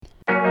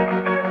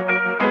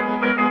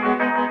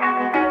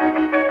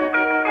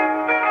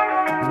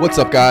What's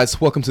up,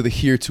 guys? Welcome to the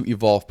Here to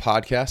Evolve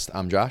podcast.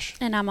 I'm Josh.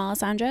 And I'm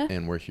Alessandra.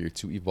 And we're here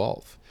to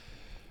evolve.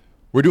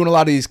 We're doing a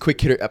lot of these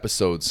quick hitter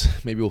episodes.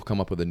 Maybe we'll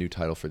come up with a new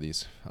title for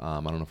these. I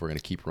don't know if we're going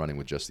to keep running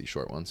with just these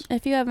short ones.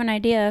 If you have an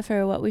idea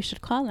for what we should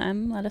call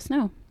them, let us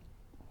know.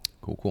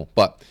 Cool.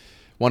 But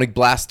want to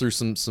blast through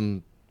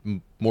some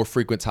more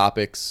frequent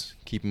topics,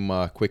 keep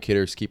them quick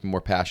hitters, keep them more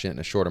passionate in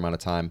a short amount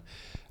of time.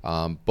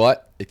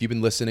 But if you've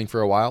been listening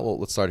for a while, well,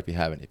 let's start if you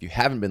haven't. If you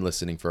haven't been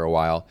listening for a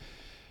while,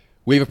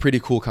 we have a pretty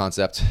cool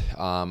concept.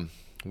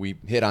 We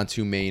hit on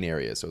two main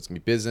areas. So it's going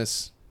to be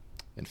business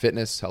and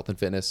fitness, health and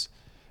fitness,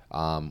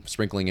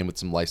 sprinkling in with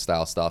some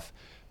lifestyle stuff.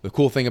 The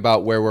cool thing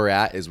about where we're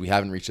at is we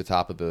haven't reached the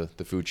top of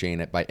the food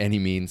chain by any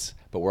means,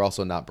 but we're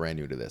also not brand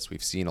new to this.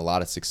 We've seen a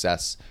lot of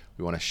success.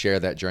 We want to share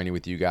that journey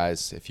with you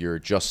guys. If you're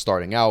just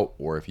starting out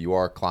or if you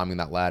are climbing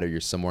that ladder, you're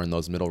somewhere in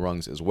those middle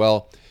rungs as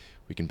well.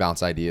 We can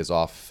bounce ideas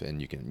off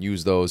and you can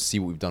use those, see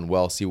what we've done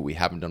well, see what we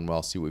haven't done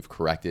well, see what we've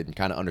corrected, and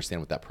kind of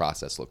understand what that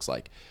process looks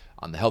like.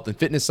 On the health and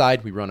fitness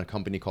side, we run a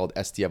company called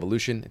ST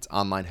Evolution. It's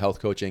online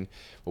health coaching.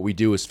 What we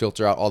do is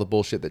filter out all the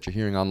bullshit that you're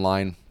hearing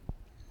online,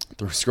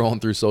 through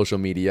scrolling through social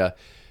media,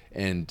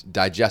 and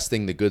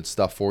digesting the good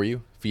stuff for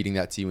you, feeding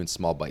that to you in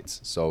small bites.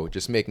 So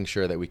just making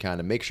sure that we kind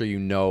of make sure you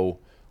know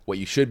what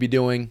you should be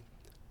doing,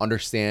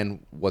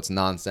 understand what's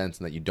nonsense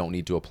and that you don't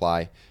need to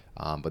apply.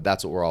 But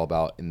that's what we're all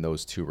about in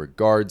those two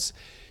regards.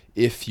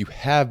 If you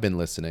have been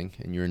listening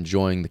and you're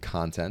enjoying the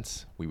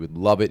content, we would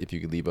love it if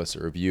you could leave us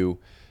a review,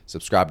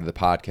 subscribe to the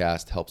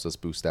podcast, helps us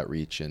boost that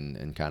reach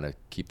and kind of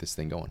keep this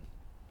thing going.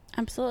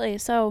 Absolutely.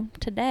 So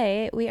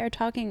today we are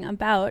talking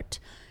about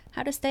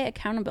how to stay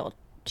accountable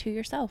to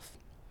yourself.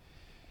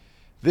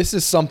 This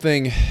is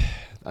something,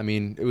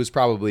 it was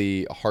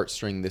probably a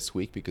heartstring this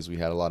week because we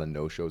had a lot of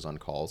no-shows on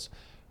calls.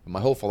 But my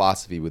whole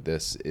philosophy with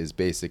this is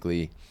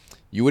basically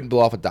you wouldn't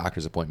blow off a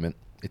doctor's appointment.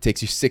 It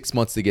takes you 6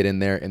 months to get in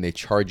there and they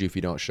charge you if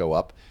you don't show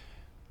up.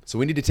 So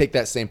we need to take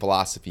that same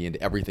philosophy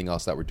into everything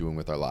else that we're doing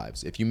with our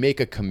lives. If you make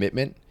a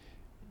commitment,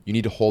 you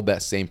need to hold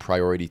that same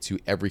priority to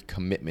every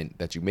commitment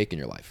that you make in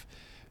your life.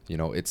 You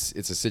know, it's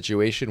a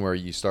situation where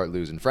you start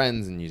losing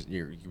friends and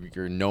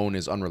you're known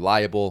as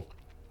unreliable.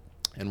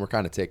 And we're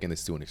kind of taking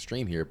this to an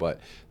extreme here,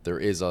 but there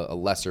is a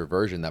lesser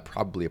version that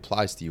probably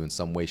applies to you in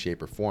some way,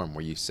 shape, or form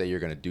where you say you're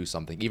going to do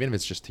something, even if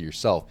it's just to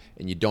yourself,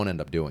 and you don't end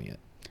up doing it.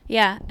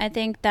 Yeah, I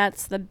think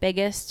that's the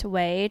biggest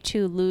way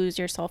to lose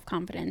your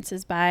self-confidence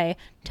is by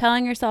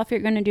telling yourself you're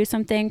going to do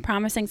something,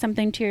 promising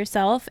something to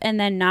yourself, and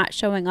then not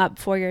showing up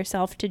for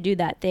yourself to do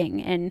that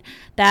thing. And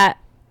that,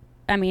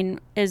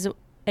 is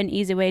an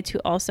easy way to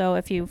also,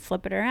 if you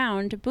flip it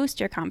around, boost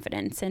your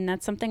confidence. And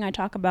that's something I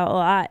talk about a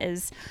lot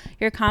is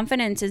your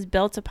confidence is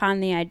built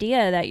upon the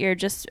idea that you're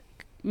just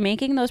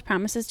making those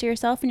promises to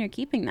yourself and you're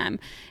keeping them.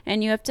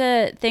 And you have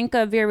to think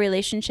of your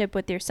relationship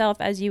with yourself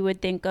as you would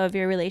think of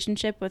your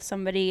relationship with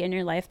somebody in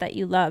your life that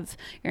you love.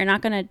 You're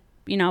not going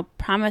to,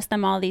 promise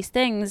them all these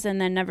things and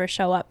then never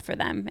show up for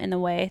them in the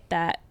way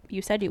that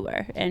you said you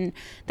were. And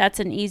that's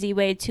an easy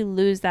way to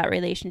lose that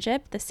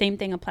relationship. The same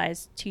thing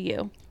applies to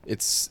you.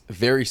 It's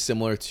very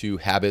similar to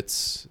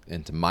habits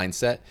and to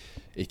mindset.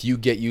 If you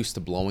get used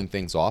to blowing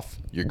things off,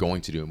 you're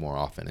going to do it more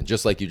often. And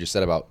just like you just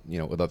said about,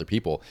 with other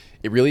people,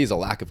 it really is a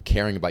lack of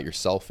caring about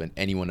yourself and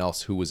anyone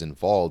else who was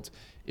involved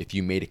if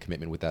you made a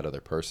commitment with that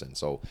other person.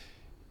 So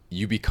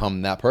you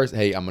become that person.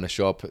 Hey, I'm going to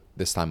show up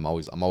this time.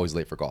 I'm always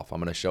late for golf. I'm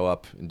going to show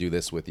up and do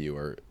this with you.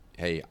 Or,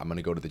 hey, I'm going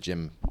to go to the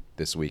gym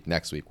this week,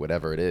 next week,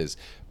 whatever it is.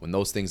 When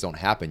those things don't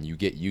happen, you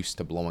get used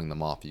to blowing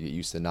them off. You get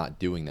used to not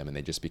doing them, and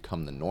they just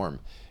become the norm.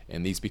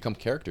 And these become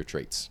character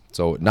traits.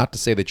 So not to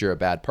say that you're a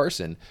bad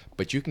person,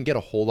 but you can get a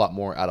whole lot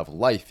more out of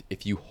life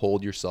if you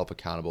hold yourself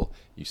accountable,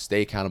 you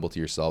stay accountable to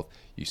yourself,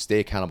 you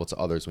stay accountable to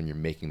others when you're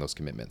making those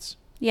commitments.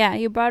 Yeah,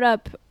 you brought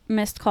up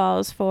missed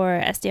calls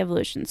for ST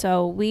Evolution.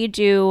 So we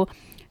do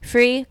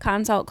free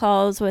consult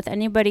calls with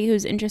anybody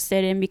who's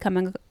interested in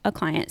becoming a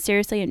client,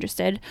 seriously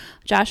interested.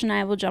 Josh and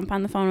I will jump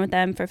on the phone with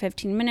them for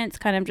 15 minutes,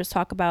 kind of just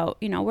talk about,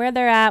 where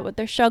they're at, what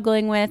they're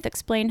struggling with,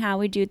 explain how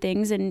we do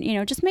things, and,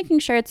 just making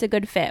sure it's a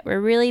good fit. We're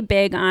really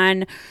big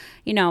on,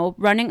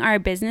 running our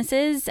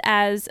businesses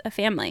as a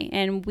family,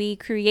 and we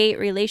create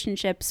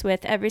relationships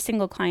with every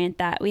single client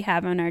that we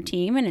have on our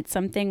team. And it's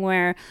something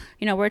where,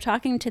 we're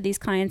talking to these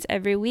clients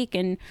every week,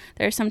 and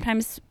there's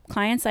sometimes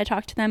clients I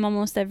talk to them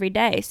almost every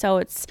day. So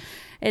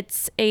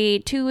it's a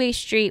two-way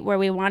street where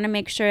we want to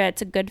make sure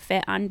it's a good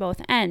fit on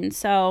both ends.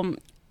 So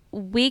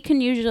we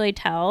can usually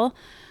tell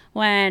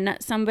when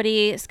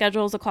somebody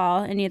schedules a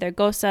call and either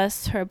ghosts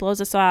us or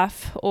blows us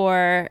off,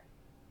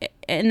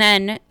 and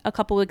then a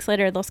couple weeks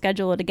later they'll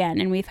schedule it again.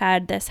 And we've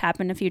had this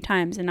happen a few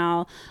times, and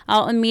I'll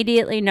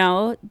immediately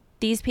know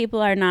these people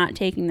are not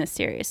taking this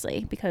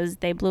seriously because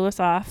they blew us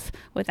off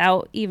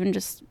without even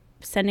just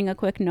sending a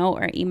quick note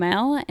or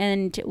email.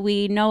 And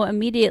we know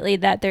immediately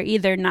that they're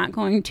either not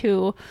going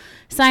to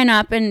sign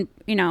up and,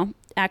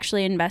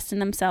 actually invest in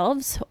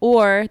themselves,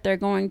 or they're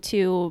going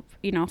to,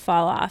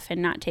 fall off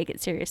and not take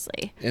it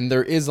seriously. And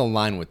there is a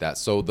line with that.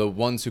 So the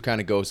ones who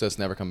kind of ghost us,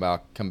 never come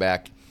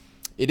back,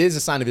 It is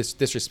a sign of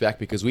disrespect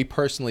because we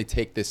personally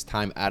take this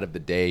time out of the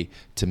day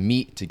to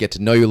meet, to get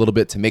to know you a little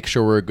bit, to make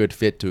sure we're a good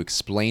fit, to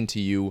explain to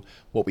you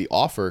what we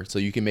offer so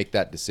you can make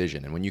that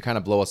decision. And when you kind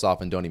of blow us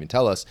off and don't even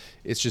tell us,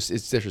 it's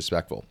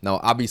disrespectful. Now,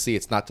 obviously,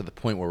 it's not to the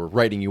point where we're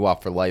writing you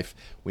off for life.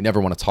 We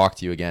never want to talk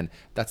to you again.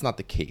 That's not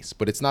the case,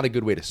 but it's not a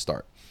good way to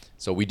start.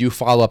 So we do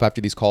follow up after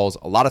these calls.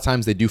 A lot of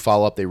times they do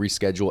follow up, they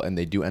reschedule, and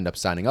they do end up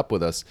signing up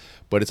with us.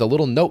 But it's a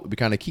little note we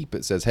kind of keep.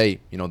 It says,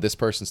 hey, this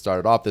person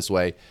started off this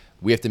way.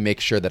 We have to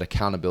make sure that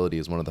accountability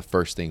is one of the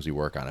first things we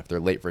work on. If they're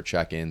late for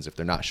check-ins, if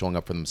they're not showing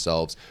up for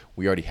themselves,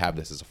 we already have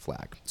this as a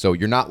flag. So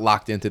you're not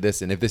locked into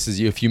this. And if this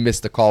is you, if you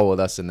missed a call with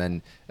us and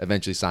then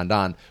eventually signed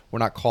on, we're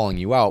not calling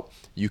you out.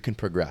 You can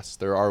progress.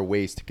 There are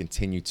ways to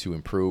continue to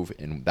improve.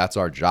 And that's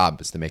our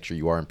job, is to make sure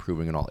you are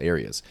improving in all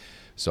areas.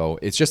 So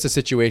it's just a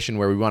situation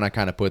where we want to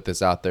kind of put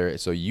this out there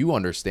so you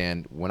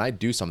understand when I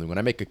do something, when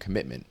I make a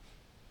commitment,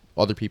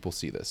 other people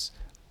see this.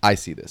 I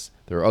see this.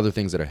 There are other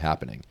things that are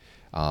happening.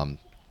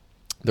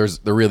 There's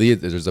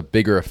a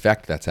bigger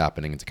effect that's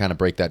happening. And to kind of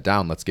break that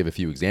down, let's give a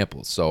few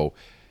examples. So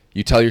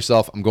you tell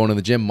yourself, I'm going to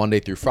the gym Monday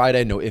through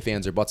Friday, no ifs,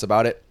 ands, or buts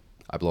about it.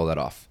 I blow that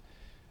off.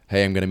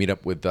 Hey, I'm going to meet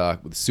up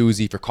with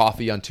Susie for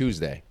coffee on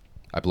Tuesday.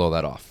 I blow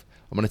that off.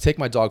 I'm going to take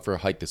my dog for a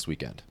hike this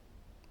weekend.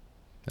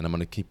 And I'm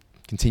going to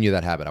continue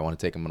that habit. I want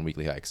to take them on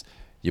weekly hikes.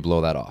 You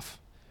blow that off.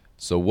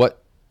 So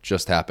what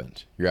just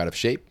happened? You're out of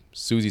shape.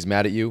 Susie's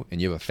mad at you,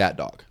 and you have a fat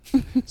dog.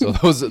 So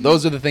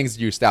those are the things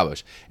that you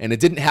establish. And it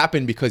didn't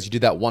happen because you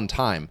did that one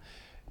time.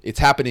 It's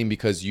happening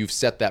because you've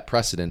set that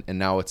precedent, and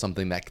now it's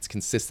something that's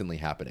consistently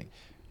happening.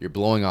 You're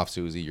blowing off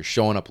Susie. You're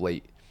showing up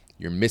late.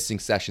 You're missing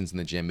sessions in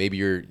the gym. Maybe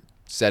you're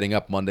setting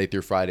up Monday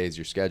through Friday as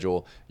your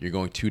schedule. You're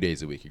going 2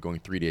 days a week. You're going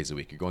 3 days a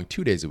week. You're going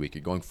 2 days a week.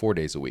 You're going 4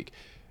 days a week.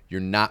 You're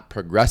not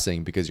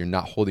progressing because you're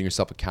not holding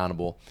yourself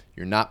accountable.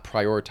 You're not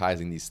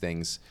prioritizing these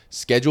things.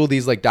 Schedule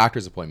these like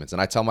doctor's appointments. And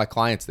I tell my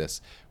clients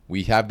this.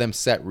 We have them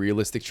set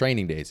realistic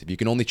training days. If you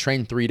can only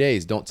train 3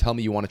 days, don't tell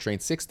me you want to train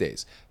 6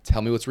 days.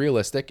 Tell me what's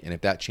realistic. And if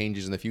that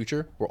changes in the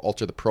future, we'll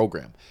alter the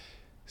program.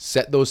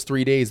 Set those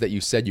 3 days that you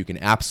said you can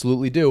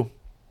absolutely do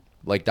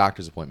like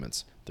doctor's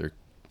appointments. They're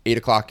 8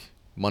 o'clock,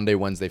 Monday,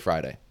 Wednesday,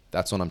 Friday.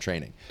 That's when I'm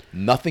training.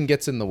 Nothing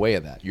gets in the way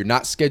of that. You're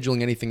not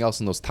scheduling anything else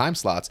in those time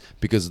slots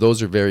because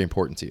those are very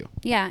important to you.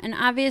 Yeah, and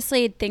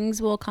obviously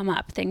things will come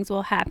up. Things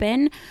will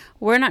happen.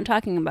 We're not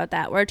talking about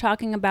that. We're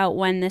talking about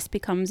when this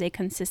becomes a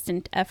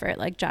consistent effort,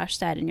 like Josh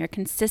said, and you're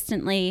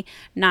consistently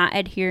not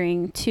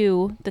adhering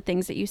to the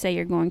things that you say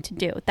you're going to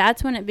do.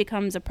 That's when it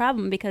becomes a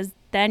problem because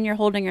then you're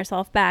holding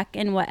yourself back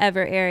in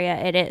whatever area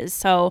it is.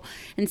 So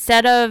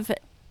instead of,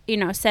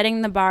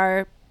 setting the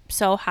bar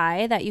so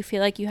high that you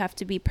feel like you have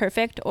to be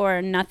perfect or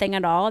nothing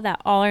at all,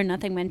 that all or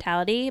nothing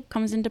mentality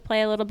comes into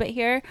play a little bit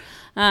here.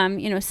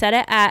 Set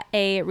it at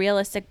a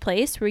realistic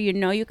place where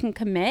you can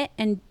commit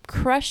and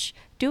crush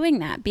doing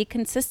that. Be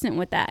consistent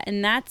with that.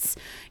 And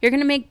you're going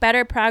to make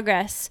better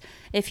progress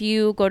if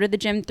you go to the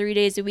gym 3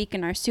 days a week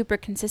and are super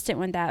consistent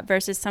with that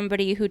versus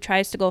somebody who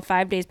tries to go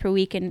 5 days per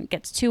week and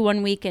gets 2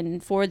 1 week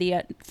and for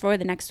the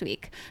next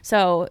week.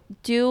 So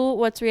do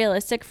what's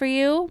realistic for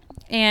you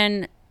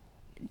and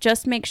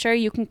just make sure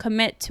you can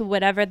commit to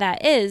whatever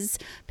that is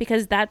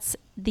because that's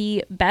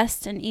the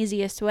best and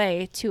easiest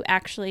way to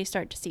actually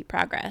start to see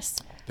progress.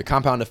 The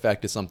compound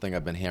effect is something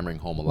I've been hammering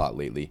home a lot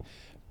lately,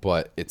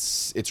 but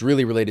it's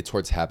really related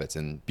towards habits,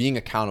 and being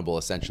accountable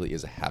essentially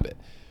is a habit.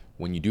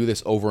 When you do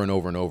this over and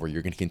over and over,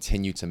 you're going to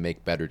continue to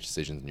make better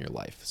decisions in your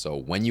life. So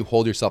when you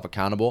hold yourself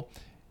accountable,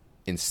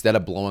 instead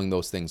of blowing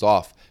those things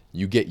off,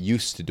 you get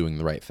used to doing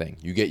the right thing.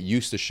 You get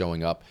used to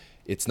showing up.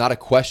 It's not a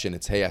question.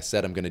 It's, hey, I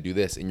said I'm going to do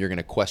this, and you're going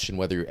to question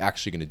whether you're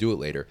actually going to do it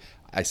later.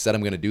 I said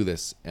I'm going to do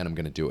this, and I'm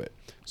going to do it.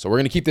 So we're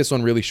going to keep this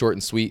one really short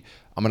and sweet.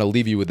 I'm going to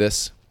leave you with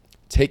this.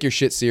 Take your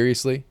shit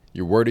seriously.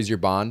 Your word is your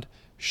bond.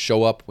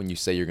 Show up when you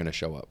say you're going to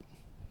show up.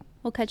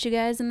 We'll catch you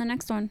guys in the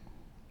next one.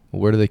 Well,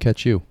 where do they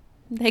catch you?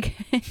 They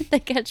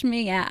catch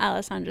me at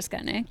Alessandra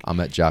Skutnik. I'm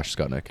at Josh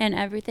Skutnik. And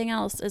everything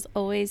else is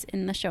always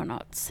in the show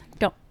notes.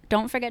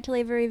 Don't forget to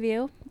leave a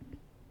review,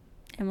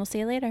 and we'll see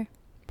you later.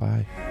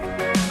 Bye.